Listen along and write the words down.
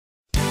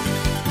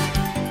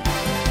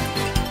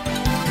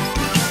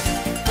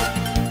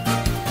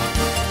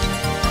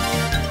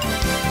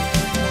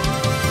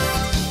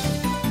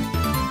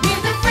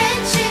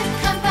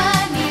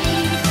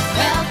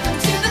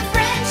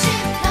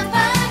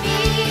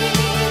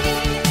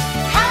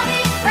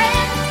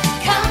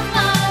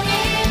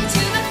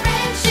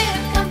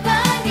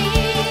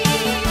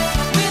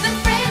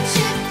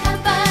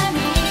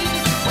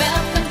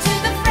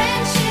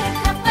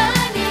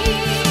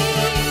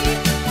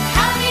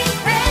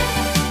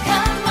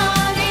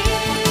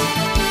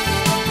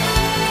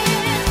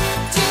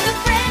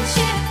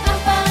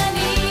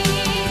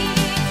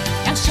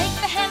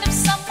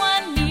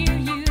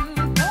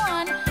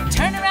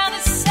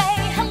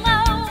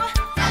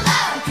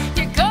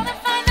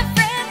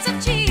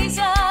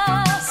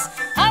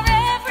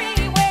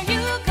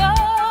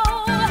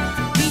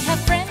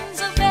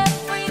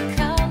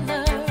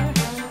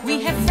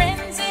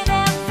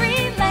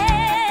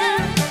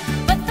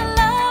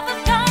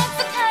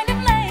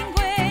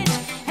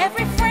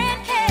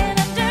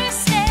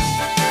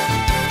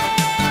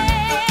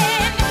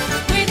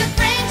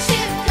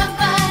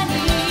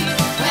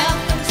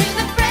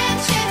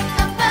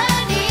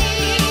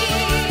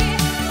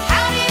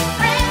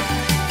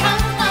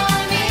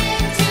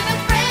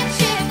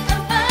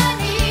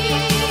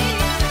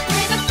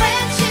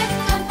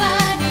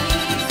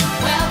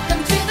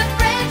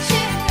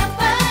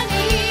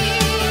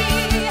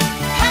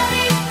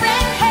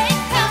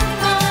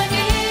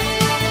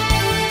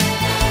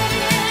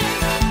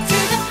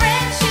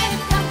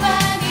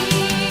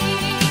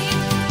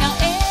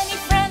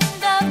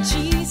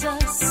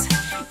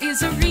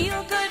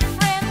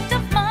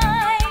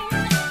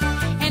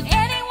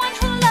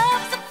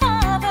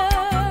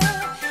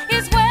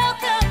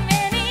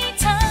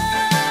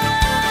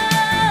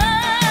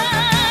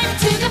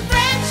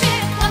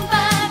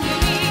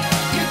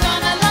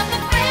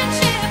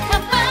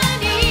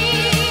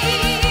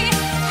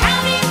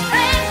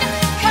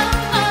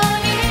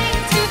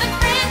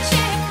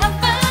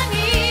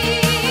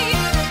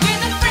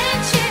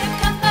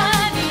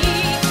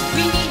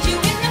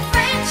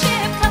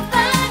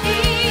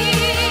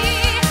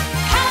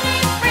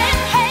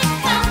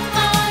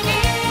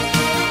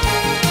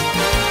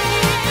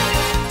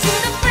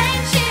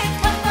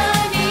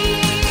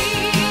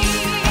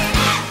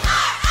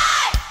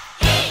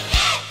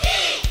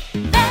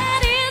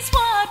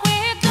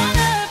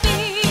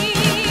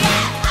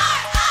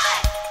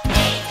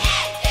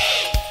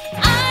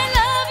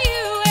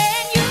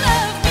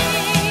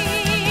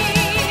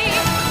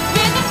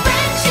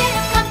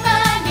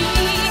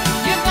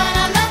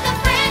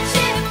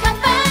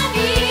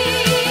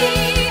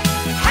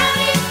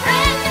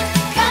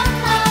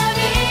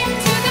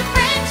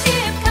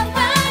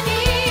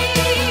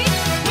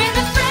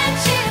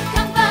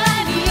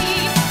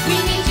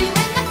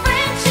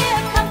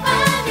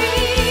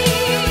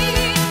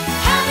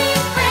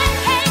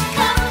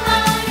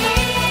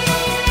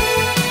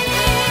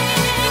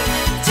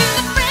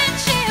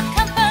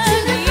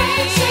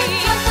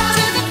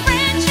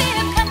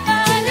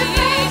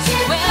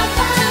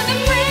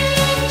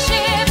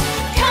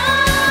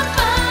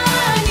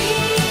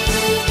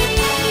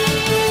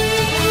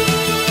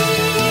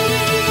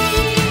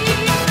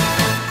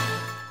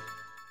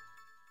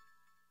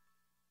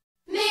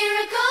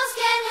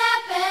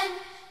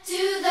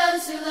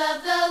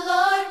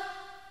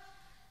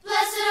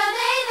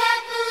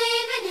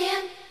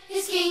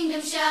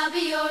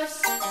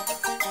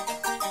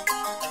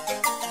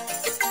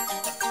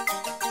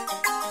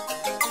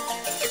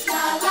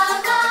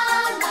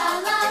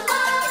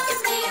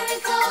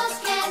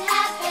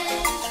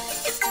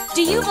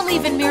Do you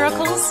believe in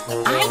miracles?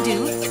 I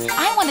do.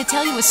 I want to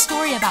tell you a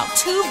story about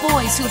two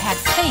boys who had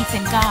faith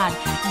in God.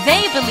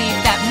 They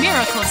believed that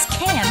miracles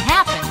can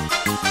happen.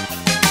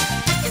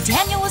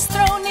 Daniel was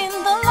thrown in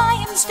the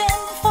lion's den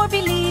for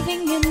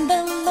believing in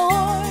the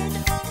Lord.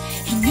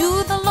 He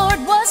knew the Lord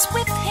was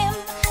with him,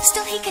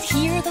 still he could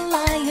hear the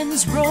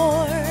lions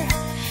roar.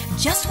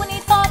 Just when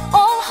he thought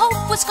all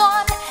hope was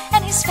gone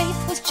and his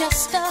faith was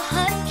just a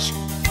hunch,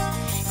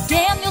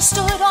 Daniel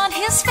stood on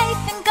his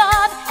faith in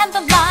God and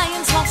the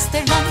lions lost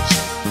their lunch.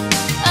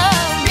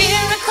 Oh,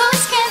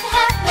 miracles can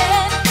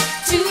happen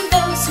to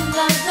those who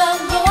love the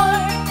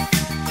Lord.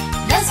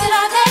 Blessed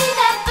are they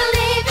that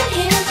believe in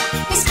him,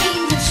 his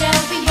kingdom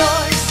shall be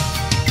yours.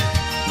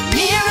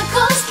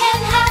 Miracles can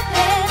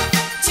happen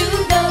to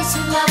those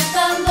who love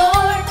the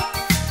Lord.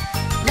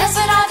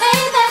 Blessed are they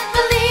that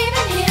believe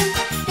in him,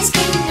 his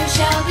kingdom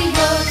shall be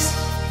yours.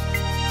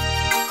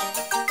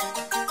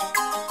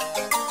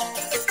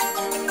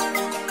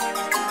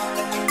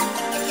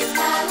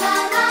 La la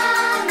la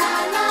la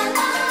la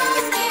la,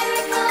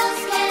 miracles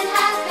can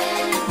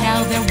happen. Now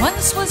there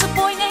once was a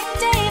boy named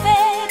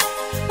David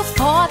who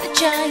fought a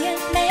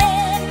giant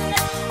man.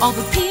 All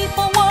the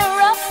people were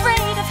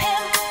afraid of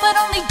him, but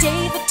only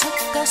David took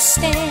a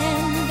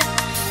stand.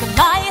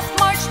 Goliath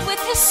marched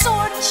with his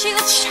sword and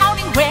shield,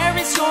 shouting, "Where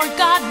is your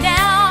God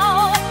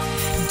now?"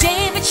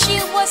 David's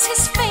shield was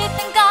his faith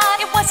in God.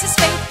 It was his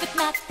faith that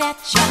knocked that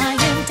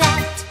giant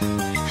out.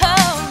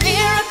 Oh,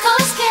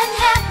 miracles can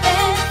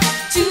happen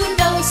to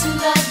those who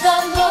love the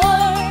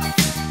Lord.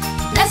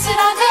 Blessed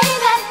are they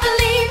that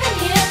believe in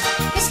him,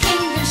 his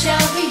kingdom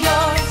shall be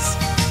yours.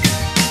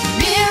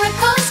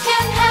 Miracles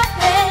can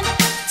happen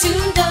to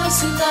those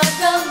who love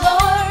the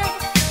Lord.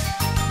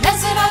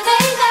 Blessed are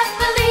they that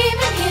believe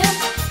in him,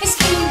 his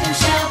kingdom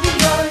shall be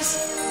yours.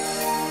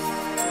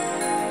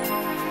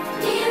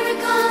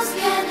 Miracles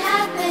can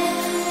happen.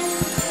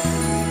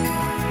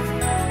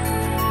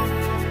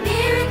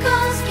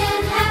 Miracles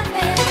can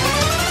happen.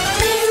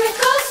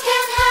 Miracles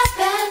can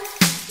happen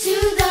to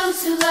those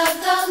who love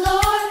the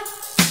Lord.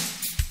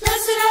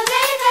 Blessed are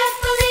they that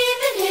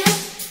believe in him,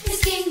 his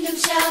kingdom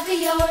shall be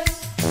yours.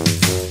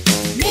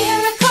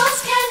 Miracles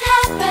can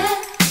happen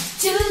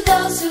to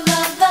those who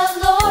love the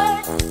Lord.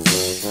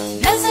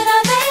 Blessed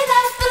are they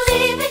that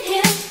believe in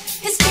him,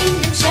 his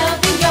kingdom shall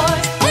be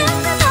yours.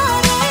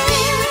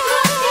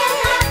 Miracles can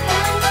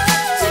happen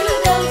to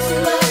those who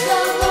love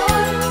the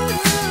Lord.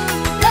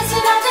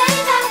 Blessed are they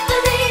that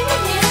believe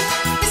in him,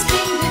 his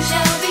kingdom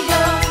shall be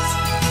yours.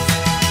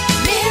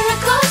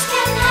 Miracles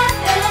can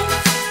happen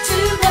to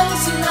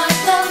those who love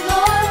the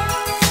Lord.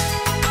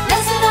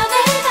 Blessed are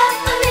they that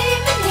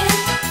believe in him,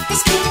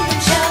 his kingdom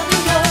shall be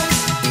yours.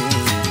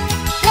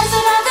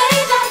 Blessed are they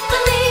that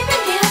believe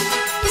in him,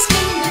 his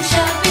kingdom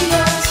shall be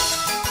yours.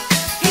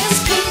 His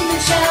kingdom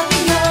shall be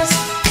yours.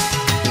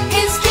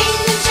 His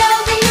kingdom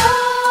shall be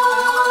yours.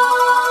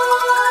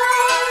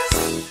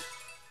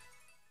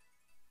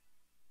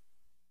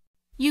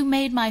 You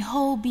made my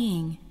whole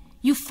being.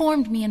 You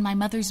formed me in my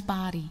mother's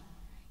body.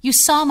 You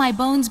saw my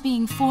bones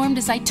being formed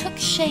as I took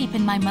shape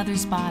in my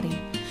mother's body.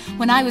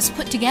 When I was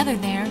put together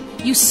there,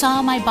 you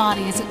saw my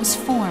body as it was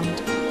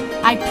formed.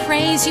 I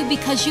praise you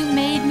because you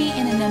made me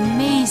in an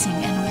amazing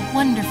and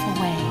wonderful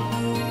way.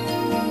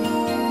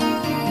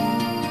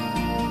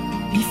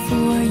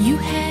 Before you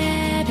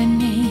had a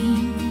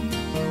name,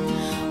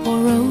 or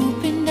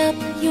opened up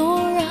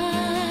your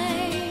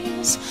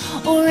eyes,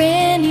 or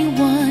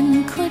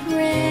anyone could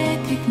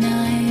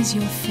recognize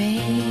your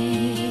face,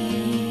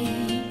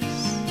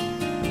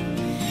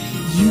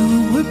 you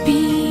were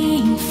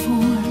being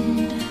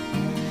formed,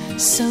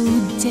 so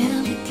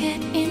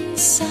delicate in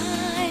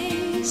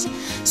size,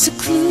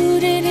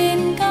 secluded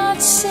in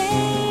God's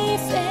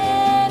safe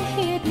and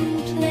hidden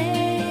place.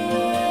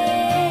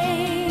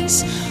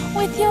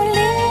 With your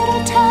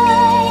little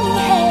tiny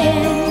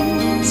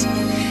hands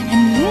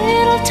and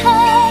little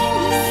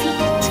tiny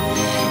feet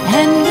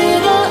and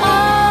little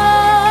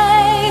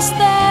eyes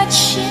that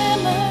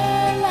shimmer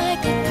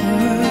like a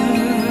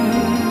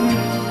pearl,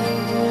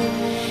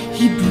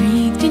 he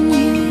breathed in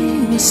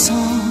you a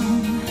song,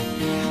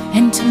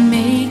 and to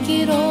make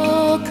it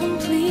all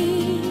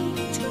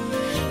complete,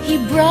 he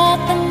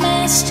brought the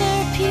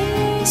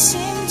masterpiece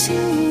into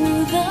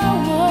the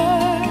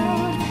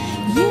world.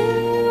 You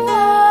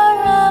are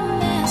a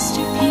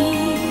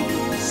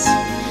masterpiece,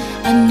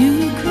 a new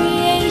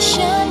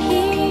creation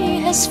he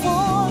has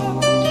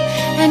formed,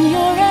 and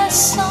you're as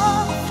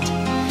soft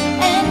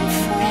and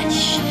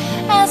fresh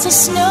as a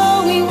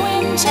snowy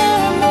winter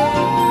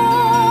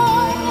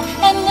morn.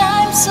 And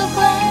I'm so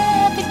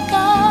glad that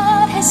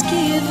God has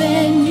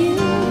given you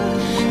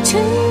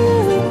to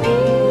me,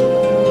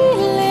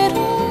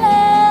 little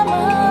Lamb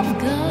of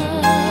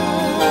God.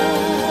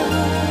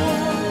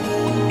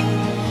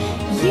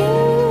 You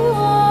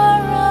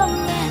are a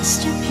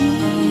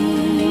masterpiece.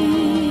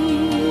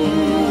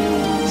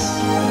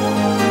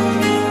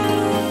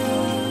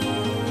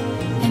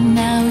 And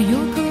now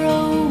you're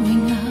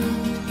growing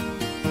up.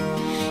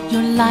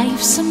 Your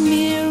life's a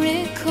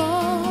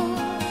miracle.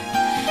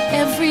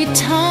 Every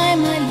time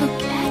I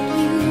look at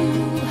you,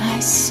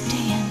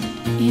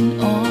 in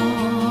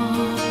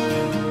awe,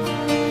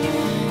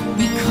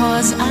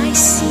 because I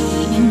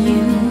see in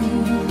you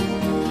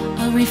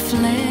a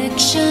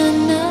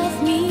reflection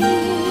of me,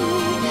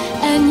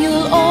 and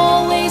you'll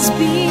always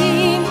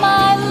be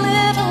my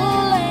little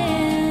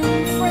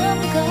lamb from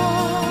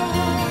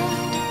God.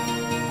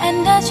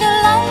 And as your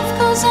life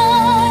goes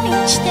on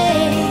each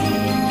day,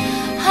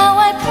 how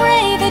I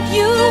pray that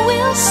you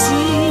will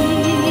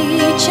see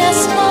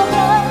just how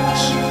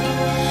much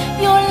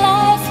your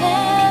life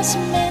has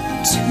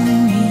meant to me.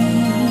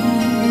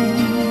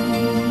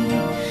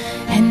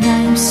 And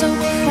I'm so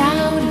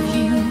proud of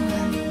you.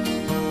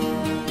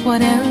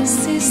 What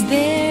else is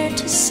there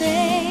to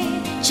say?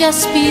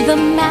 Just be the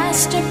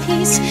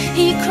masterpiece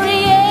He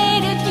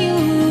created you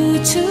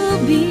to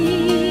be.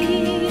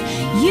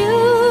 You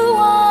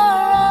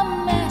are a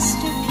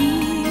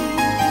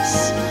masterpiece,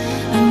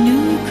 a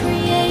new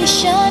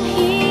creation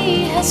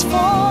He has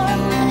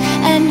formed,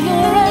 and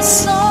you're as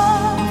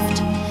soft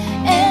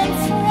and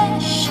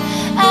fresh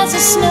as a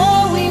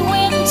snowy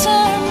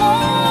winter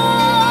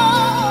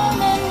morn.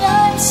 And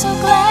I'm so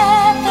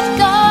glad that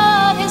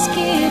God has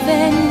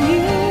given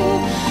you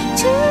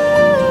to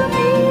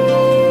me,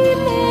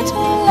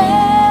 little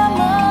Lamb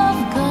of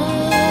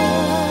God.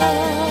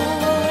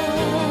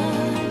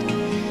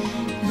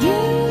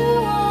 You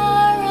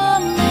are a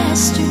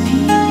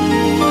masterpiece.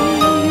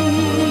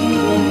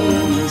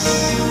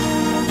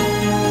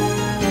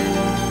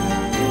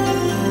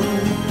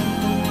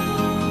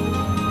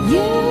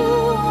 You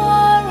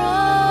are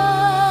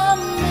a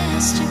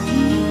masterpiece.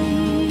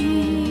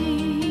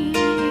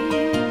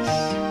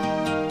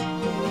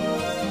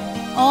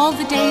 All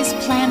the days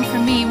planned for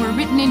me were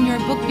written in your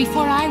book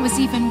before I was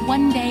even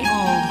 1 day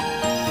old.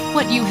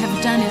 What you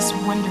have done is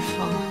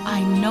wonderful.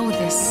 I know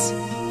this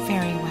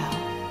very well.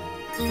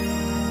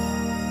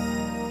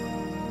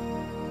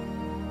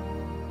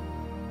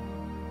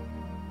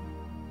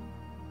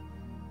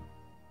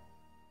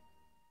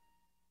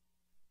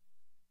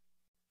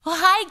 Well,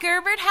 hi,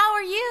 Gerbert. How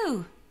are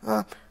you?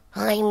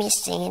 Hi,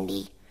 Miss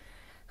Sandy.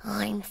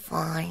 I'm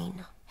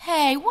fine.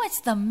 Hey,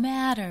 what's the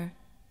matter?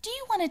 Do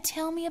you want to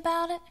tell me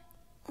about it?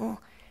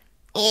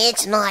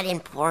 It's not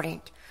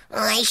important.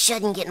 I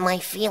shouldn't get my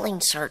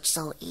feelings hurt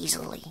so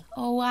easily.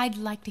 Oh, I'd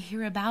like to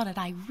hear about it.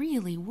 I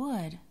really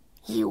would.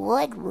 You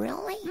would,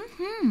 really?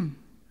 Mm-hmm.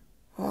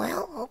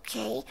 Well,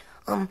 okay.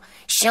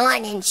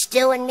 Sean and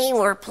Stu and me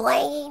were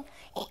playing,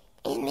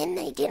 and then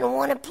they didn't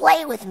want to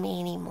play with me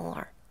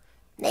anymore.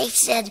 They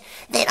said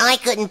that I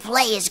couldn't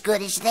play as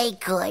good as they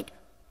could.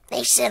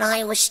 They said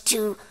I was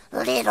too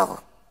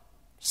little.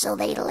 So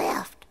they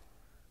left.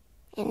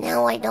 And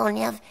now I don't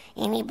have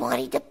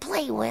anybody to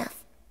play with.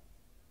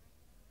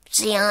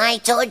 See, I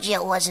told you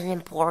it wasn't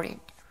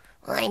important.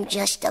 I'm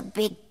just a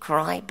big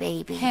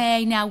crybaby.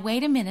 Hey, now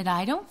wait a minute.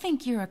 I don't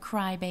think you're a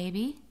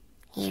crybaby.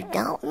 You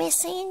don't, Miss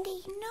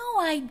Sandy? No,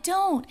 I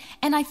don't.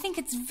 And I think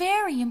it's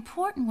very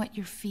important what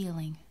you're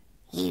feeling.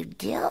 You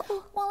do?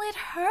 Well, it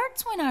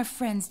hurts when our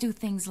friends do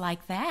things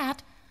like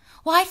that.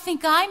 Well, I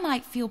think I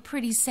might feel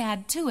pretty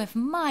sad, too, if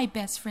my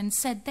best friend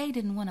said they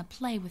didn't want to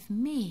play with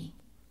me.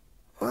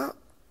 Well,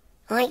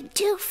 I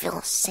do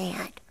feel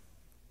sad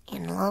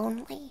and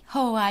lonely.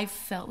 Oh, I've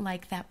felt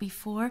like that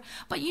before.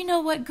 But you know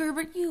what,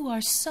 Gerbert? You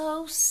are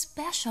so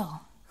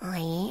special. I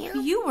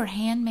am? You were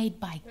handmade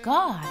by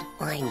God.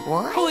 I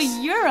was? Oh,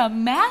 you're a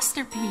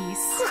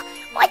masterpiece.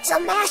 What's a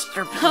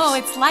masterpiece? Oh,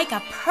 it's like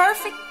a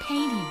perfect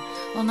painting.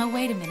 Well, no,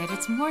 wait a minute.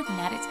 It's more than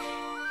that.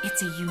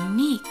 It's a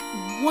unique,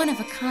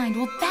 one-of-a-kind.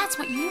 Well, that's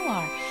what you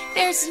are.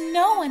 There's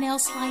no one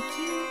else like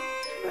you.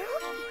 Really?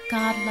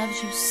 God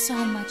loves you so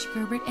much,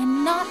 Gerbert,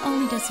 and not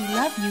only does He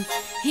love you,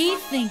 He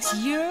thinks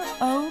you're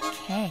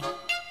okay.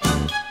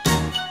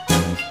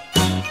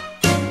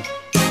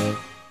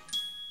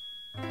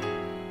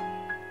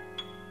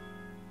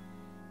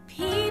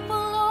 People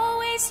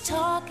always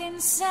talking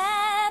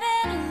sad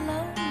and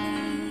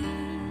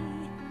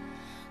lonely,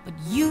 but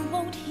you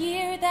won't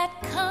hear that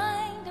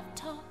kind of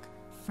talk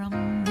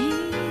from me.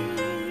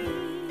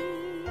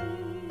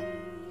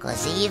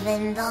 'Cause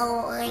even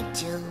though I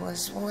too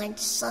was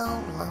once so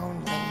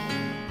lonely,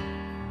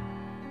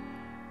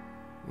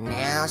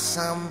 now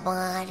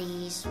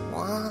somebody's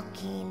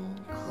walking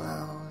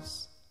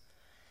close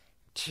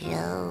to me.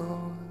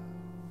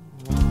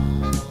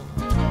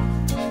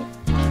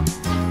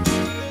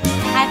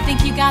 I think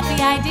you got the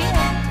idea.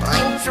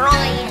 I'm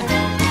trying.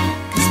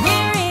 'Cause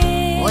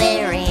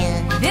We're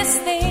in this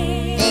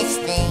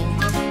thing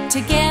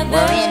together.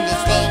 We're in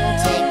this thing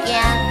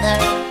together.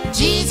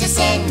 Jesus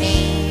and me.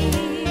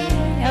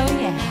 Oh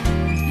yeah,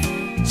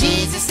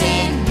 Jesus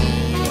and me.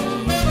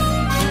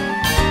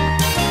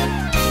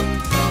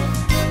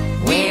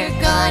 We're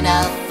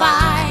gonna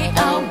fight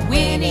a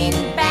winning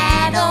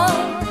battle,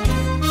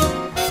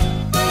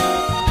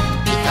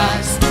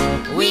 because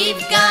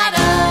we've got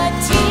a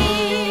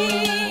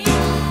team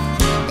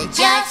that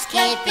just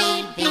can't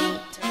be beat.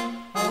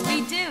 oh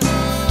we do.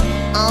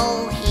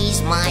 Oh,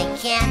 he's my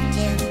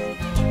captain,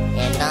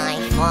 and I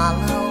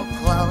follow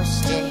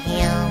close to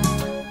him.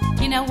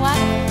 You know what?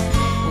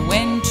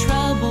 When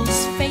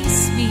troubles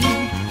face me,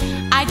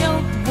 I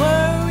don't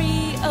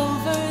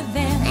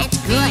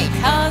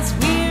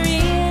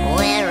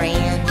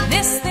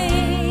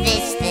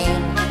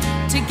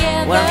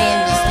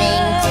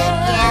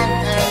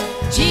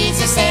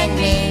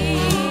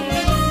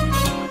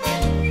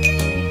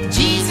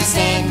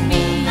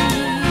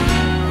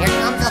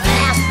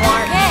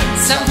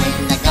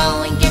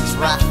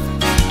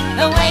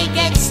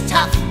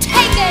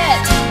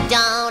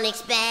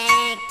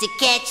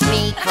makes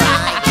me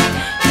cry.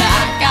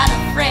 I've got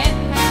a friend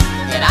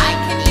that I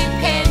can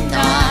depend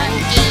on.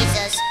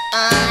 Jesus,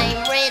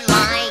 I'm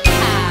relying,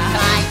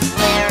 'cause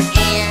we're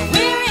in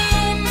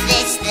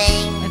this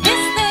thing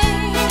together.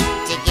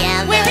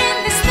 We're in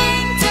this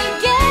thing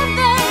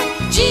together,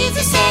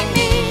 Jesus and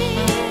me.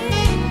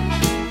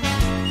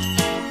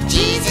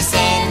 Jesus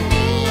and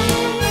me.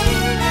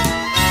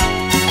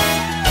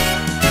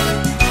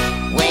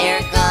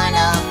 We're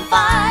gonna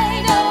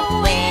fight a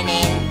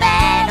winning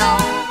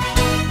battle,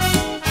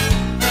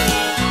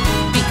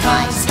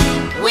 because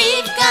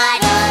we've got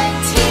a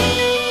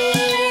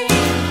team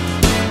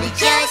that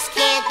just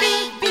can't be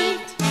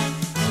beat.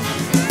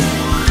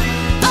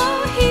 Oh,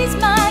 he's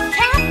my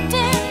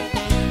captain,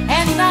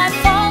 and I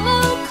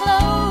follow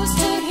close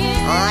to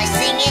him. Oh,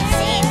 sing it,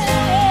 Sandy.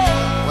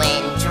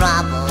 When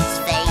troubles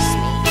face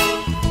me,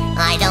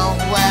 I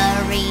don't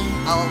worry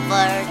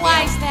over them.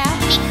 Why's that?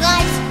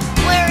 Because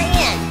we're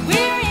in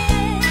We're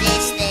in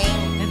this thing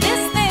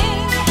this thing.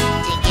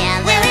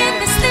 together. We're in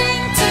this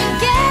thing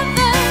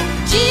together,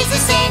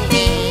 Jesus and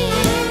me.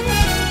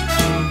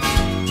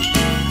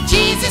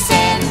 Jesus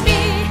and me.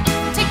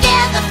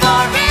 Together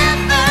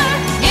forever,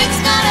 it's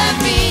gonna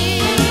be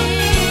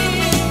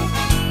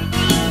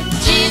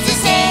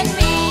Jesus and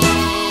me.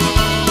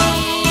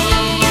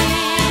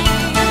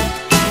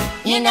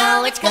 You know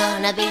it's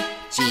gonna be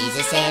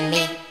Jesus and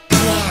me.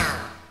 Yeah.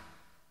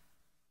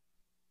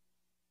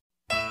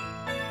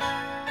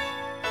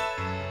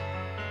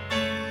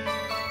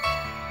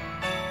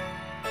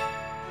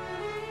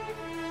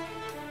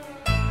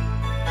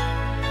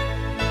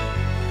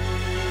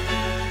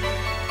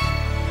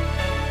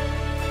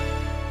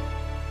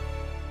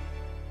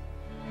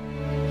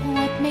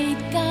 What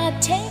made God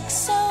take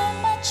so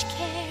much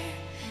care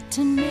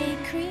to make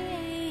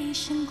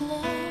creation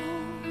glow?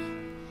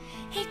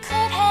 He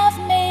could have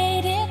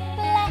made it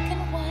black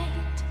and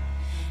white,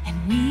 and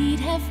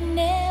we'd have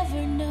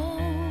never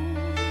known.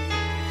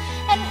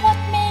 And what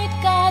made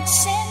God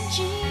send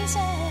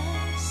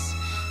Jesus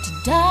to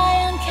die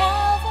on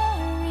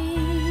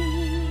Calvary?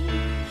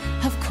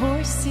 Of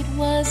course it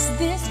was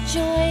this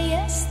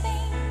joyous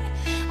thing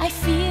I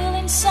feel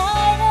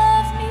inside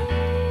of me.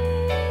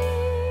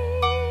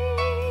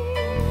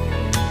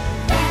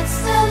 That's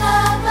the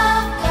love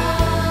of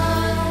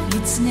God.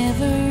 It's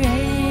never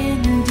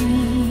ending.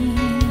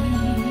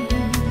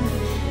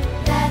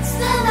 That's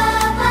the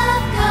love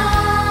of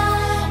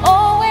God.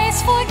 Always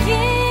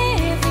forgiving.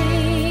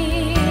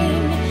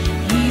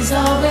 He's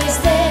always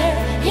there.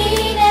 He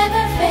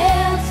never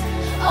fails.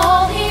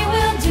 All he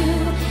will do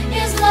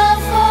is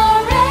love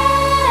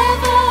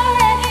forever,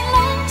 and he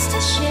longs to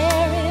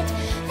share it.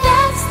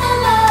 That's the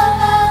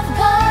love of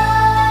God.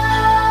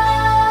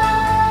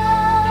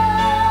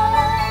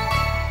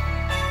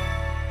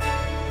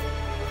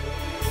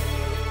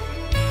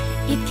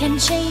 It can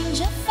change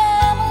a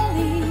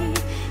family.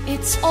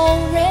 It's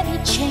already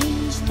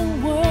changed the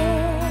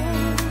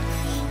world.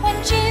 When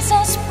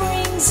Jesus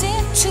brings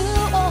it to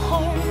a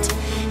heart,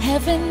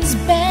 heaven's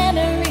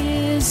banner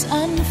is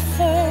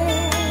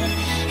unfurled.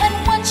 And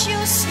once you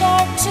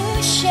start to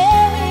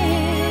share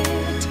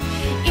it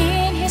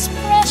in his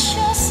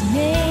precious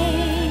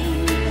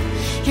name,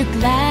 you're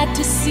glad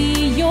to see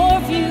your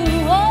view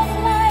of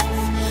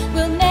life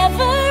will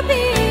never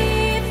be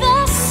the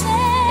same.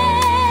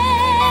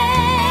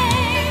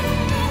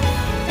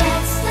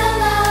 That's the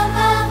love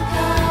of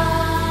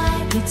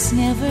God. It's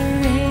never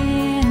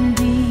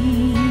ending.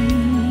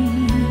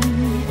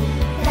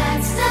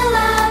 That's the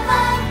love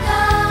of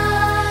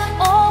God.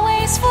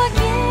 Always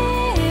forgiving.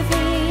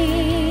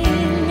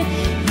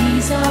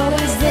 He's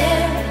always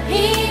there.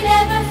 He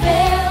never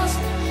fails.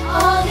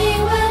 All he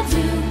will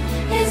do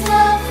is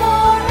love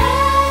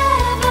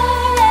forever,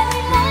 and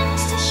he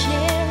longs to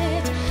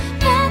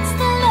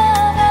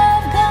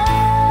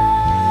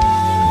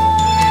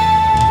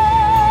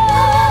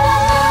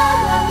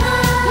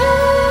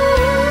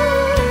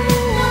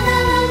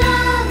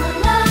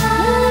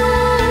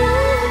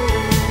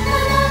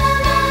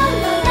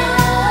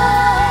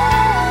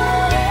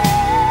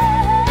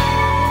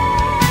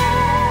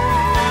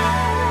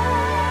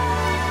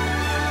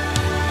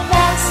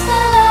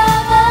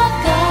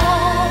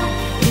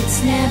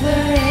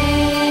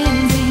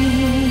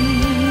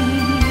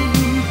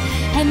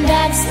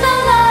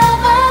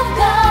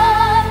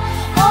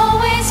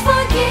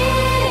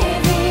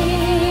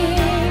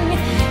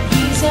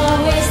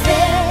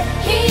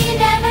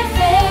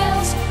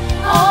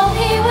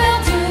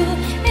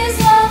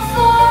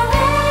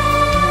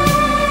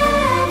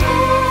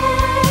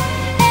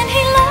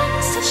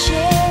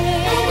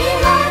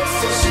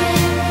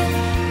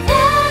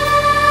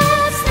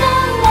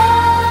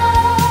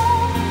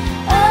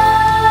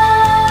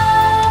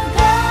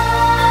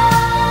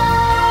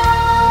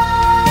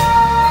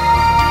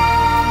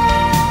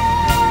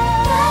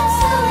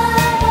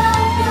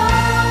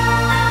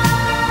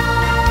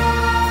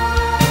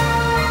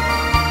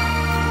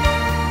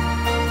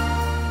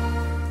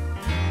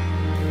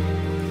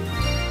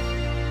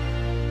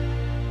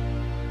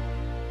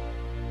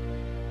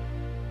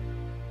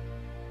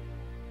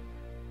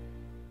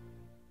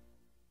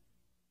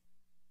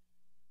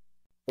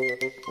The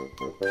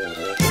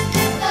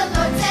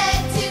Lord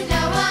said to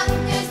Noah,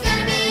 there's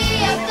gonna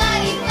be a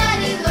floody,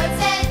 floody. Lord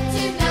said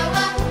to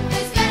Noah,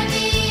 there's gonna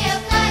be a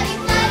floody,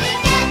 floody.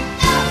 Get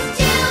those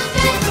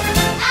children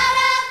out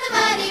of the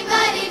muddy,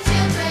 muddy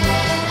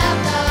children of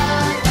the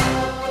Lord.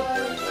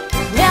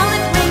 Well,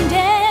 it rained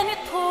and it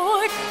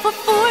poured for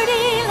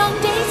 40 long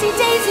days.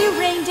 Daisy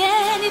rained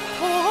and it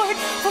poured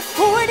for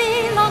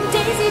 40 long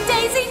days.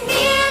 Daisy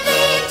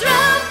nearly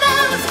drove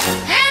those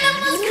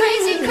animals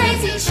crazy,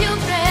 crazy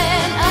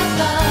children of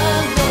the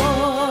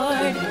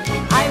Lord.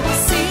 I will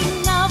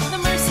sing of the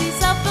mercies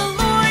of the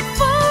Lord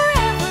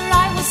forever.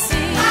 I will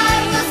sing. I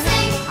will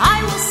sing. I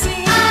will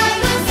sing. I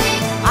will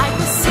sing. I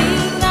will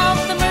sing of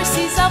the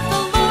mercies of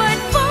the Lord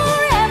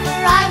forever.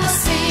 I will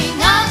sing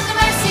of the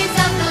mercies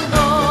of the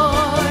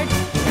Lord.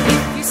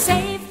 If you're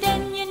saved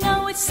and you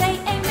know it, say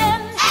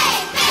amen.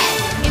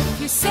 Amen. If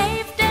you're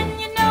saved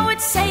and you know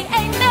it, say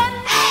amen.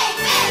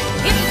 Amen.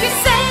 If you're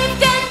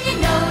saved and you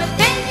know it,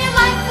 then your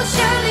life will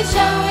surely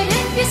show it.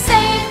 If you're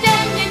saved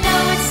and you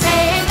know it,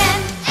 say amen.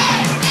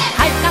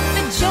 I've got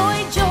the joy,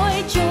 joy,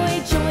 joy,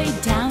 joy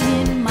down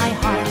in my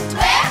heart.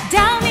 Where?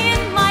 Down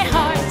in my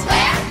heart.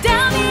 Where?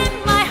 Down in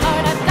my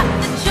heart. I've got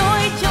the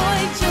joy, joy,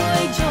 joy,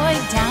 joy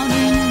down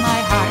in my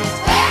heart.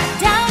 Where?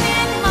 Down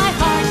in my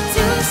heart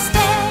to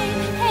stay.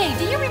 Hey,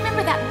 do you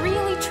remember that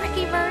really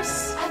tricky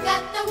verse? I've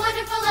got the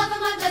wonderful love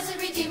of my blessed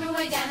Redeemer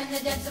way down in the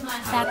depths of my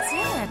heart. That's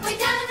it. Way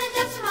down in the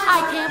depths of my I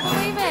heart. can't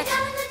believe it. Way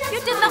down in the depths You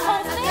of did my the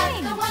whole heart. I've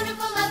thing. got the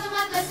wonderful love of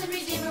my blessed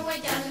Redeemer way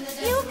down in the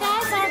depths You of my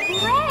guys heart. are Down in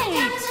great.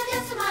 the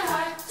depths of my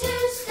heart to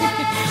stay.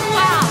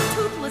 Wow,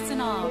 toothless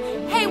and all.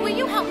 Hey, will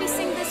you help me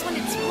sing this one?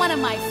 It's one of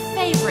my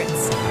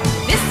favorites.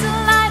 This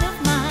light of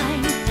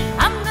mine,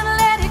 I'm gonna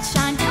let it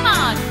shine. Come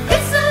on.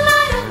 This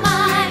light of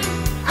mine,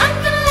 I'm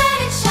gonna let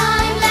it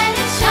shine, let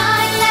it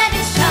shine, let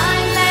it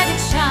shine, let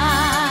it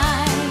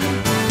shine.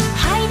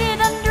 Hide it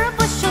under a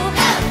bushel.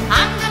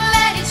 I'm gonna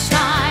let it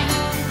shine.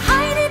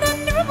 Hide it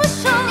under a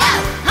bushel.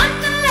 I'm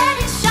gonna let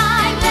it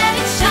shine, let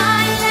it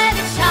shine, let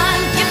it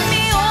shine. Give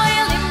me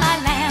oil in my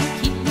lamp,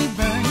 keep me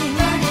burning,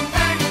 burning,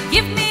 burning.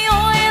 Give me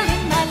oil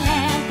in my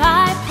lamp,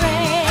 I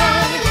pray.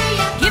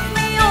 Hallelujah. Give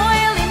me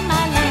oil in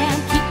my lamp,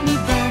 keep me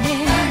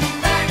burning, burning,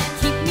 burning.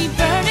 Keep me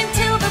burning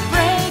till the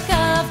break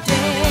of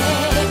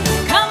day.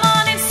 Come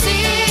on and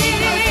sing,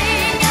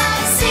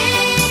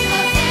 sing,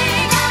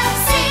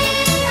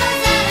 Sing,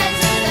 Hosanna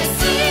to the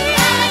King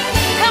of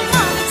Kings. Come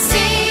on and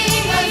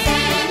sing,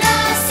 Hosanna,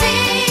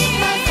 sing,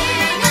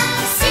 Hosanna,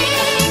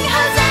 sing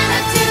Hosanna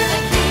to the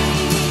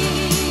King.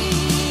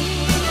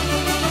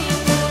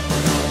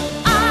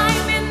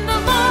 I'm in the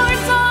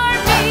Lord's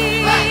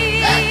army.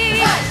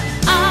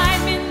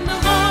 I'm in the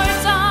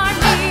Lord's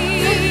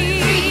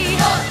army.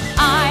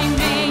 I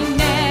may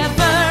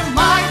never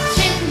march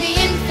in the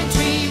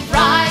infantry,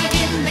 ride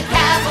in the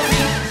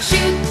cavalry,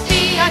 shoot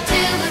the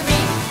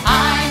artillery.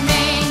 I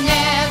may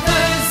never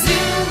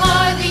zoom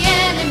or the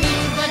enemy,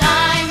 but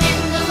I'm in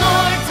the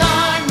Lord's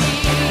army.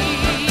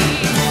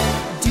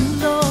 Do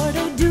Lord,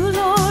 oh do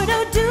Lord,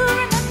 oh do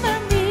remember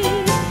me.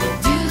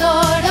 Do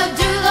Lord, oh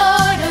do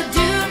Lord, oh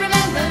do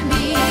remember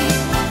me.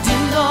 Do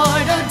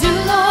Lord, oh do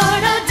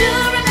Lord, oh do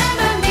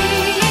remember me.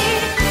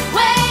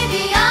 Way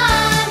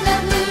beyond the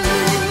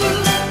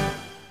blue.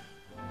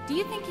 Do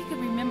you think you could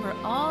remember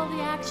all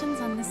the actions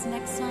on this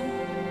next song?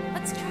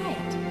 Let's try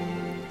it.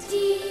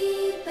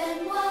 Deep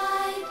and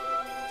wide,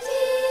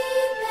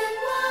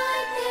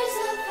 there's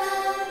a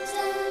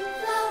fountain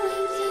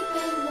flowing deep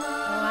and Oh,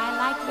 wide. I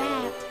like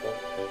that.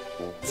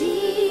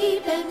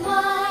 Deep and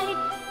wide,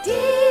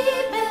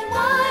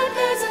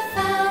 there's a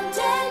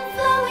fountain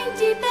flowing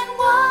deep and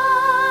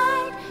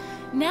wide.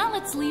 Now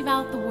let's leave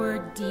out the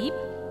word deep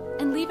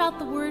and leave out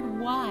the word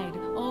wide.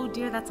 Oh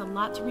dear, that's a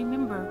lot to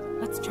remember.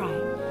 Let's try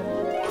it.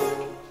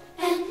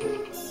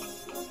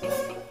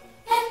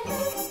 And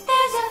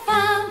there's a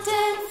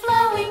fountain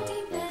flowing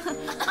deep and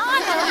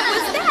Anna,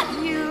 was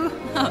that you?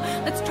 Oh,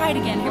 let's try it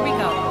again. Here we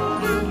go.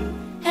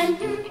 and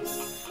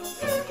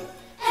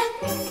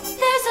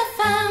there's a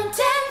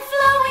fountain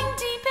flowing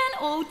deep and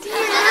Oh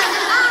dear.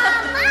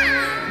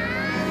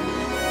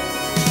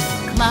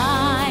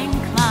 Climb,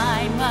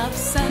 climb up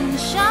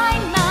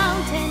Sunshine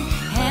Mountain.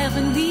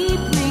 Heavenly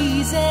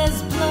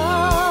breezes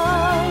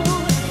blow.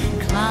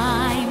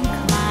 Climb,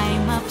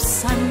 climb up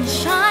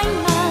Sunshine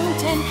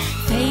Mountain.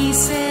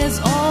 Faces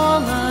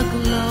all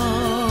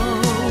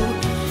aglow.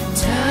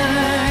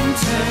 Turn,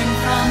 turn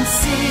from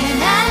sin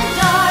and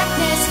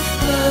darkness,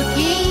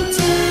 looking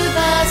to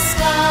the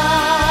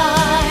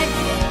sky.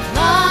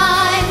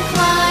 Climb,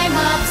 climb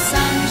up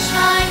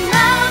Sunshine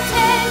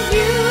Mountain,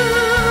 you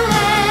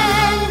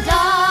and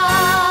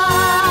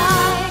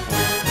I.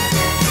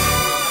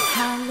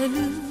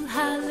 Hallelujah,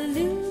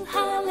 hallelujah,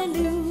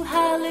 hallelujah,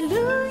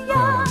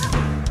 hallelujah.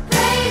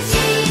 praise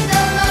ye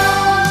the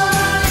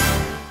Lord.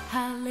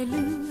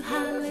 Hallelujah,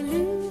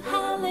 hallelujah,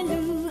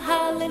 hallelujah,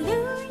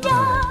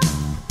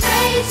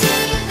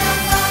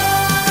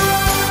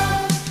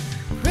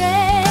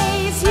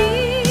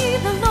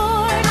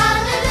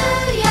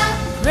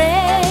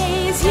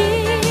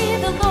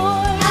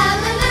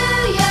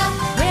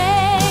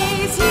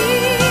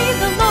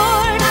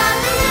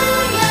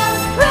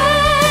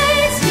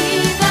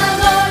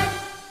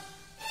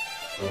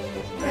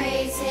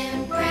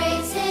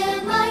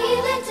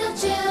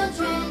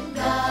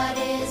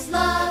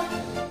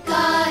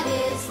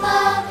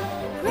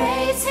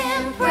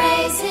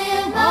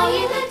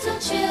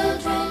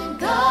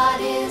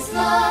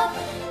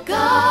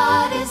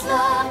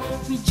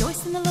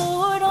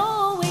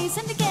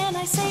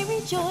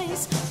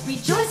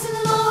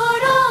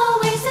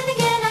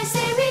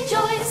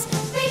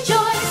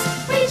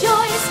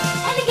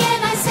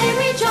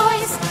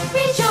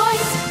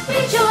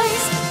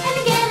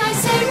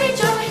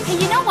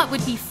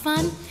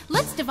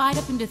 divide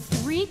up into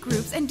 3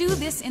 groups and do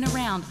this in a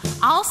round.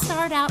 I'll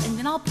start out and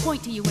then I'll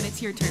point to you when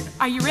it's your turn.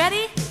 Are you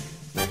ready?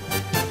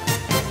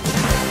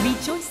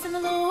 Rejoice in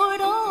the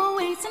Lord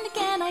always, and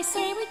again I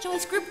say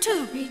rejoice. Group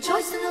 2.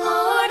 Rejoice in the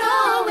Lord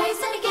always,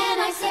 and again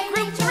I say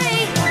Group 3.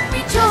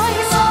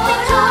 rejoice,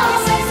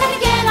 rejoice, and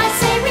again I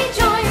say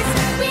rejoice,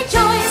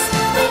 rejoice,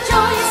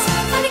 rejoice,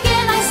 and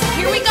again I say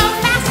Here we go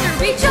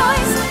faster.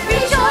 rejoice,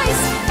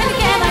 rejoice, and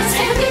again I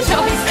say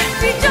rejoice,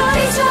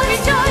 rejoice,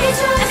 rejoice,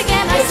 and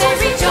again I say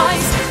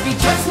rejoice,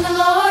 rejoice in the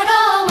Lord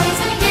always,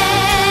 and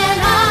again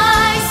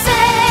I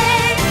say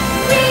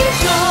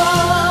rejoice,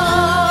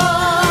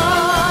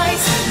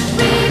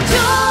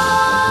 rejoice,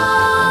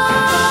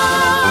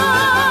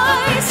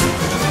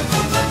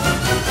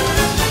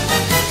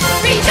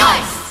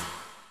 rejoice.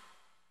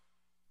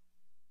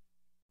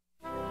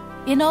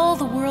 In all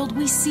the world,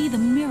 we see the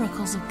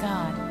miracles of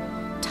God.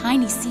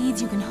 Tiny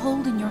seeds you can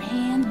hold in your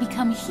hand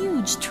become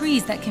huge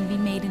trees that can be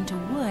made into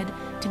wood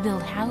to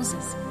build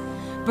houses.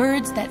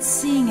 Birds that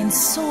sing and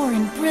soar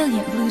in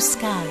brilliant blue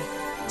sky.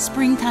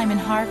 Springtime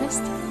and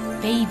harvest,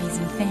 babies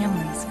and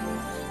families.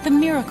 The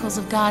miracles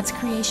of God's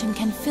creation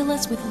can fill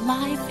us with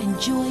life and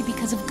joy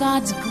because of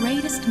God's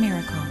greatest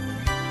miracle,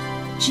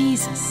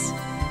 Jesus.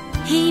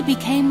 He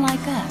became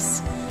like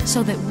us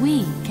so that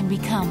we can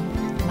become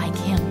like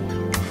Him.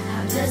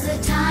 How does a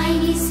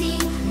tiny seed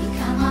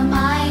become a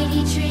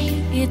mighty tree?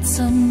 It's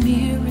a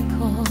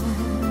miracle.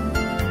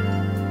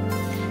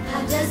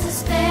 How does a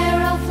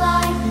sparrow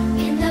fly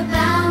in the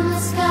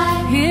boundless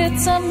sky?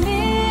 It's a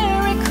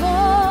miracle.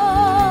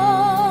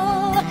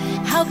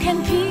 How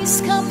can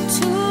peace come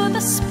to the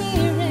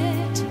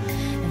spirit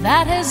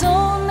that has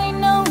only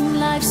known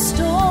life's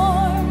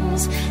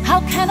storms? How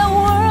can a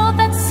world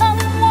that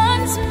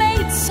someone's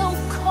made so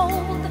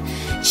cold,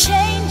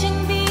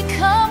 changing,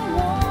 become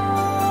warm?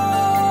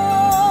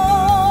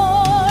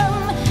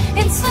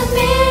 It's the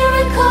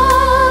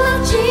miracle of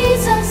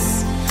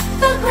Jesus,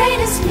 the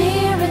greatest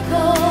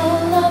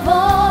miracle of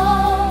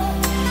all.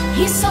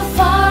 He's so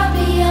far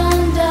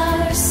beyond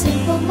our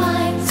simple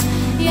minds,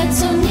 yet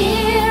so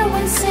near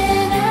when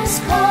sinners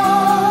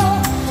call.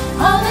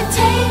 All it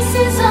takes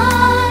is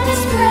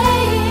honest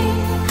praying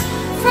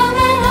from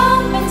an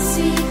open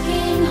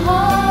seeking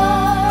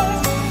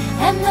heart,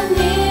 and the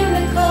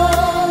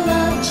miracle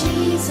of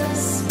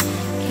Jesus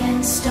can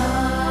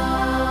start.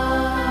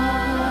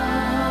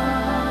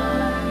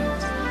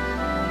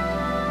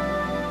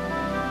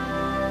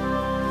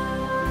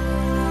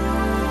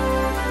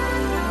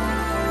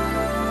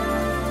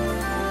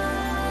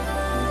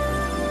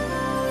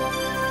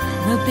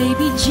 The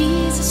baby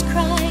Jesus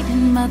cried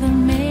and Mother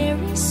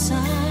Mary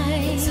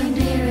sighed. It's a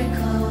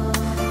miracle.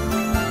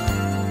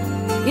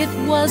 It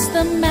was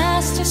the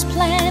Master's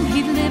plan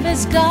he'd live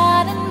as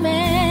God and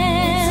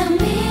man. It's a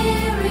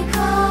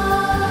miracle.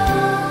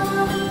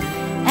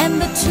 And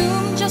the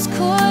tomb just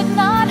could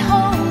not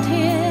hold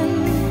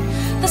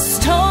him. The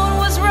stone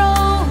was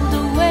rolled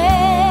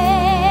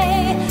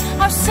away.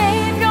 Our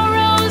Savior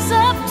rose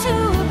up to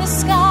the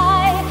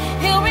sky.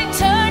 He'll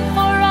return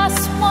for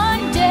us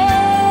one day.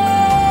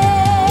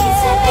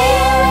 It's a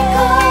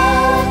miracle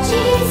of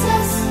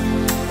Jesus,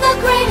 the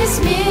greatest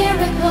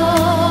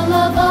miracle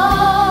of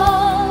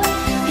all.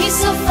 He's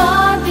so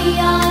far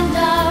beyond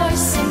our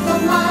simple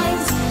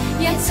minds,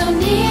 yet so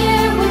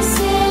near when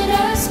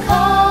sinners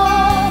call.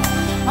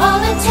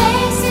 All it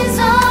takes is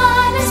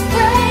honest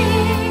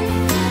praying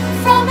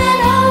from an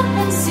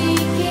open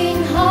seeking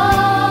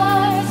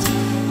heart,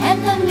 and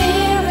the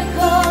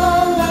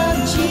miracle of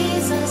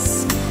Jesus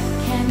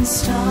can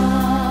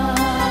start.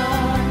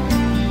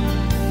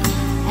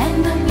 And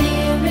the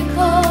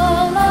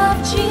miracle of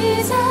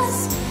Jesus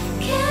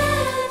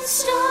can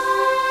start.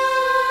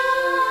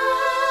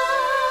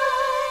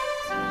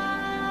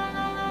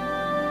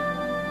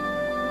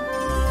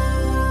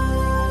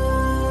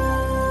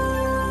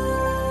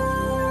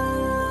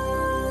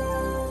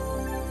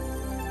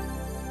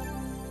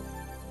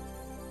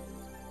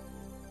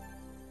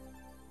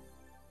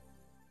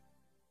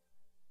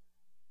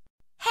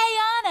 Hey,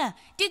 Anna,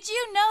 did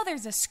you know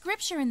there's a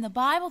scripture in the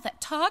Bible that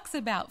talks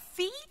about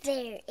feet?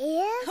 There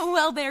is?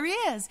 Well, there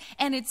is.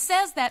 And it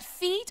says that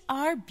feet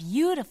are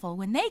beautiful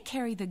when they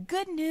carry the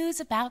good news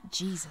about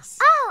Jesus.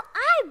 Oh,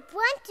 I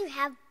want to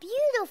have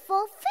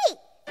beautiful feet.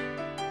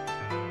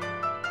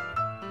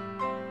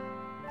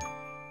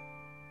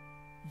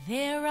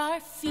 There are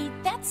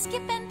feet that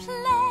skip and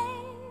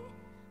play.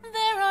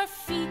 There are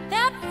feet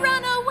that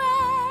run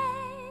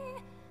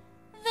away.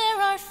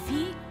 There are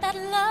feet that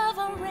love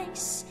a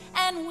race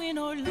and win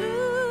or lose.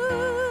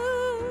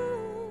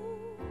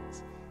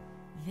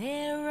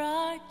 There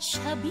are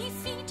chubby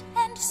feet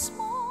and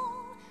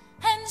small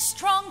and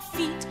strong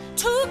feet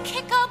to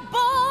kick a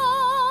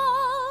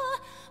ball.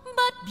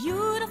 But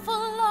beautiful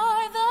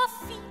are the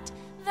feet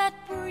that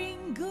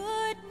bring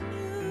good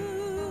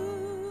news.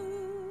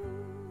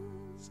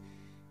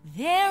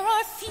 There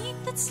are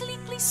feet that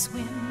sleekly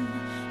swim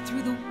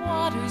through the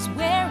waters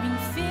wearing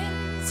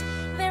fins.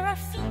 There are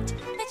feet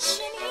that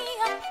shinny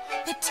up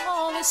the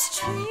tallest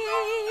trees.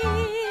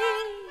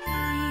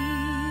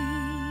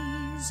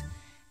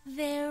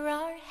 There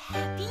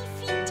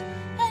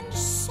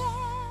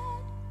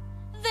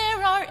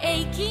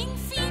aching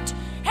feet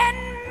and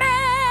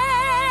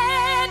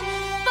mad,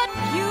 but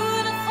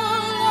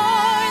beautiful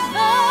are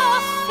the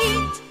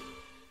feet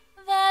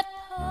that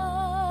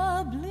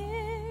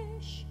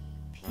publish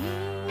peace.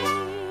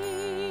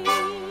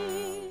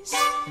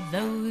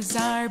 Those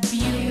are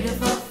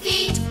beautiful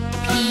feet,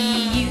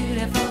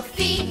 beautiful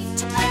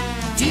feet,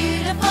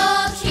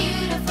 dutiful,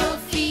 beautiful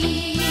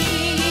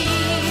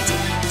feet,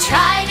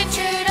 tried and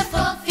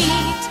trutiful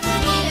feet,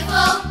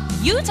 beautiful,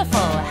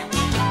 beautiful.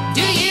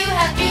 Do you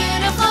have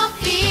beautiful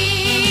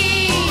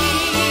feet?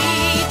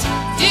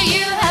 Do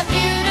you have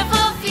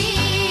beautiful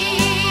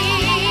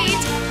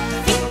feet?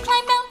 Feet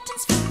climb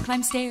mountains, feet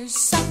climb stairs.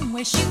 Some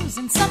wear shoes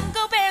and some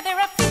go bare. There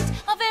are feet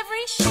of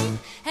every shape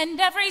and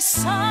every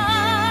size.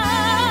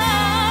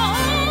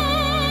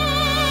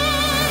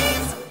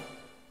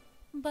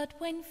 But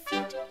when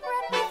feet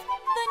run with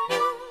the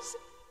news,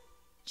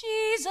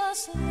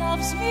 Jesus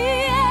loves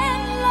me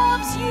and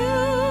loves you,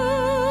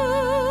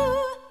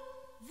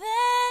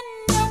 then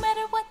no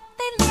matter what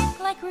they look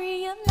like,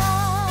 realize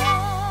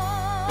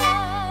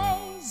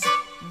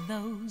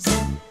those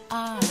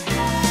are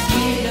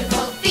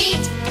beautiful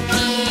feet,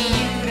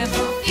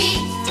 beautiful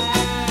feet,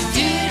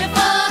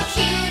 dutiful,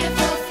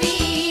 beautiful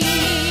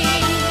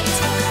feet,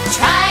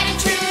 tried and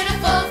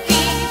trutiful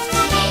feet,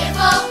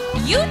 beautiful,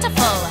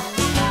 beautiful.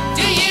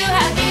 Do you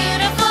have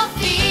beautiful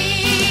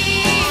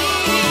feet?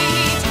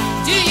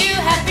 Do you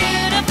have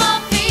beautiful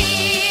feet?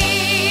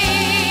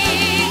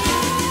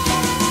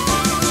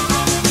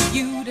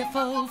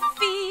 Beautiful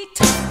feet,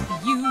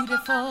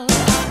 beautiful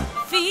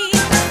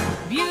feet,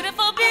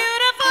 beautiful,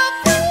 beautiful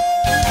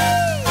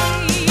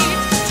feet,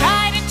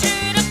 tried and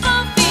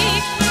trutiful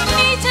feet,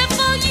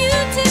 beautiful,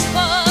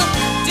 beautiful.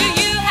 Do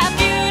you have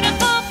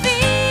beautiful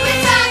feet?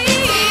 We're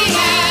talking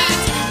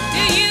feet.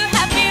 Do you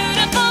have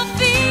beautiful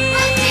feet?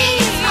 What big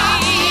and small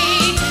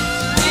feet?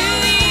 Do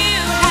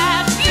you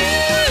have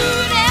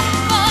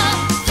beautiful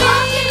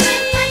Walking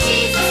with my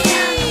Jesus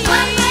down the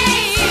one-way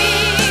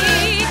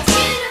street.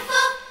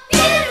 Beautiful,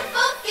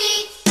 beautiful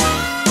feet.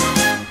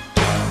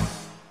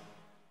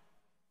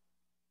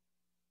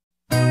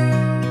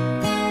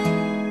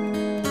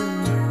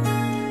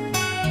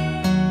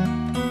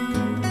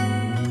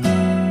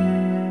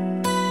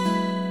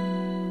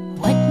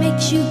 What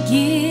makes you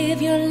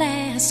give your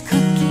last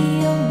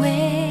cookie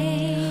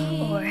away?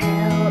 Or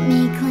help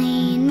me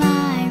clean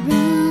my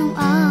room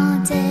all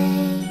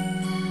day?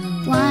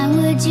 Why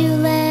would you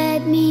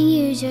let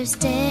me use your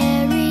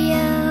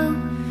stereo?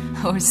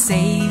 Or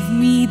save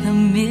me the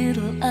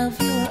middle of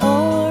your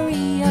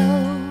Oreo?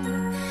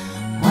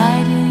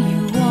 Why do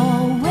you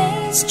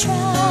always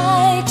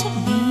try to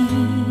be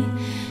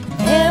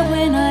there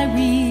when I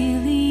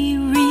really,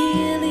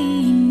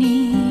 really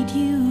need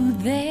you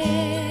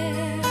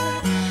there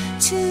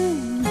to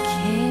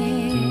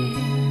care?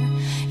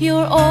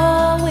 You're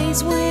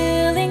always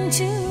willing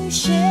to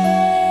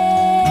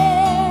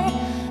share.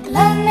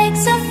 Love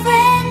makes a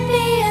friend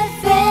be a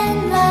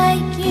friend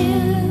like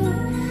you.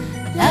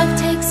 Love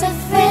takes a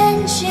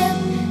friendship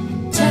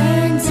and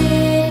turns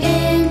it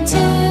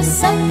into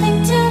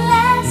something to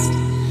last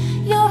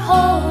your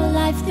whole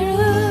life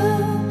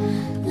through.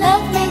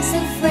 Love makes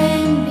a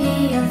friend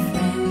be a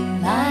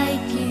friend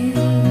like you.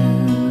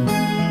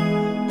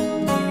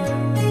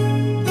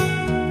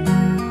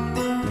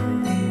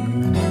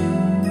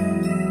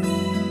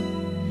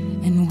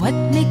 And what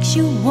makes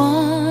you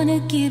wanna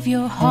give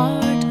your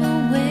heart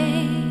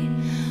away?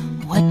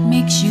 What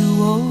makes you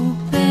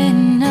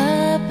open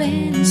up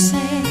and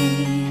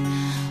say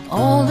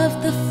all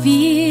of the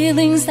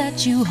feelings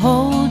that you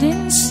hold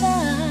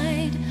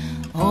inside,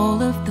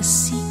 all of the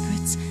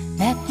secrets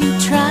that you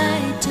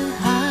tried to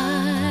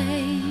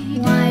hide?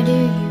 Why do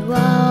you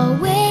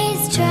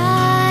always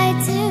try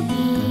to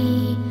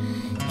be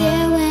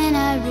there when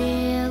I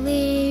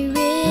really,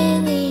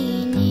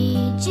 really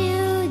need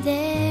you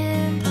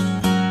there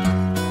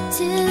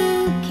to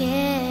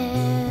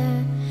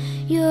care?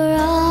 You're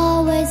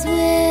always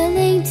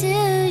willing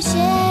to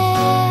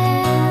share.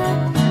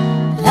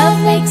 Love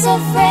makes a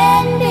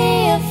friend be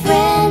a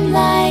friend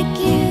like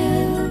you.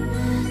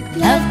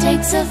 Love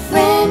takes a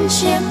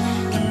friendship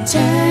and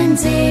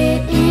turns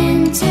it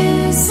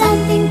into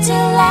something to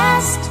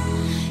last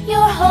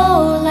your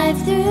whole life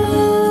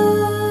through.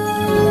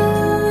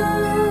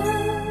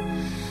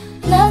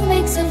 Love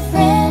makes a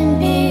friend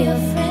be a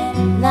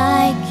friend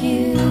like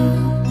you.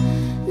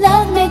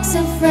 Love makes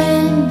a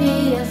friend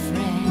be a friend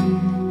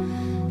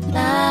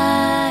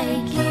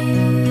like you.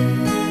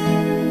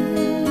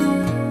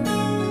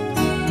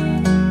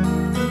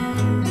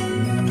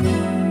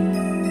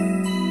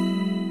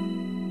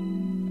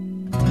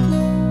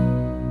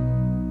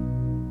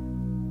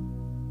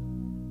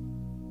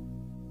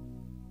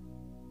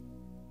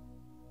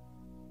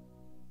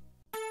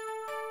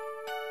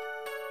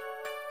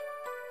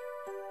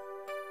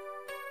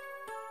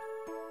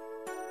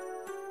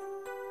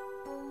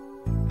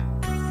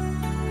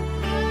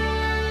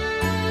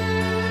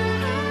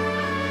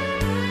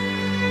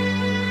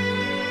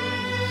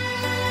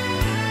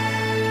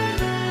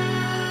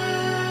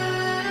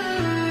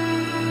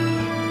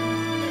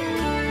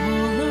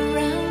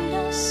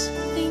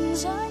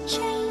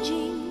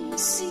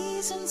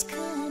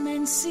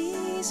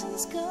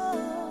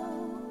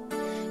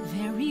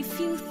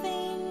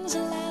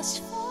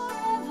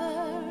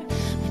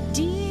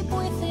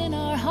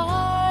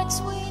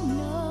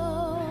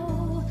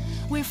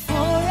 We're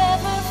full